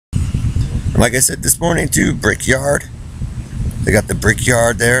And like I said this morning too, Brickyard. They got the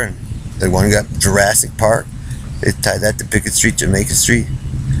Brickyard there, and they one got Jurassic Park. They tied that to Pickett Street, Jamaica Street.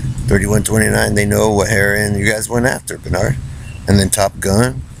 3129, they know what heroin you guys went after, Bernard. And then Top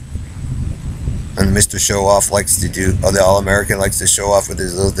Gun. And Mr. Show Off likes to do, the All-American likes to show off with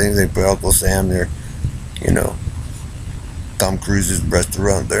his little things. They put Uncle Sam there, you know, Tom Cruise's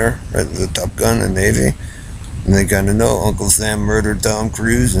restaurant there, right, the Top Gun and Navy. And they kind of know Uncle Sam murdered Tom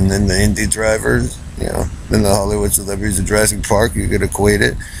Cruise, and then the Indy drivers, you know, then the Hollywood celebrities of Jurassic Park, you could equate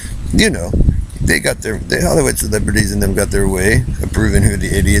it. You know, they got the Hollywood celebrities and them got their way of proving who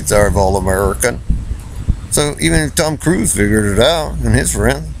the idiots are of All-American. So even if Tom Cruise figured it out, and his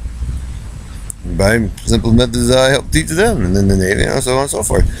friends, by simple methods I help teach them, and then the Navy, you know, so on and so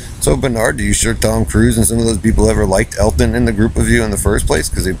forth. So Bernard, do you sure Tom Cruise and some of those people ever liked Elton in the group of you in the first place?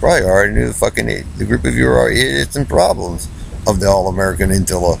 Because they probably already knew the group of you are idiots and problems of the All-American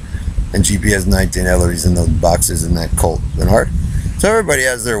Intilla and GPS 19 Ellery's and those boxes in that cult, Bernard. So everybody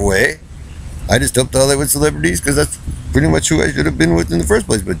has their way. I just helped the Hollywood celebrities because that's pretty much who I should have been with in the first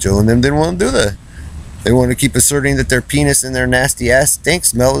place. But Joe and them didn't want to do that. They want to keep asserting that their penis and their nasty ass stink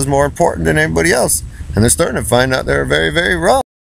smell is more important than everybody else. And they're starting to find out they're very, very wrong.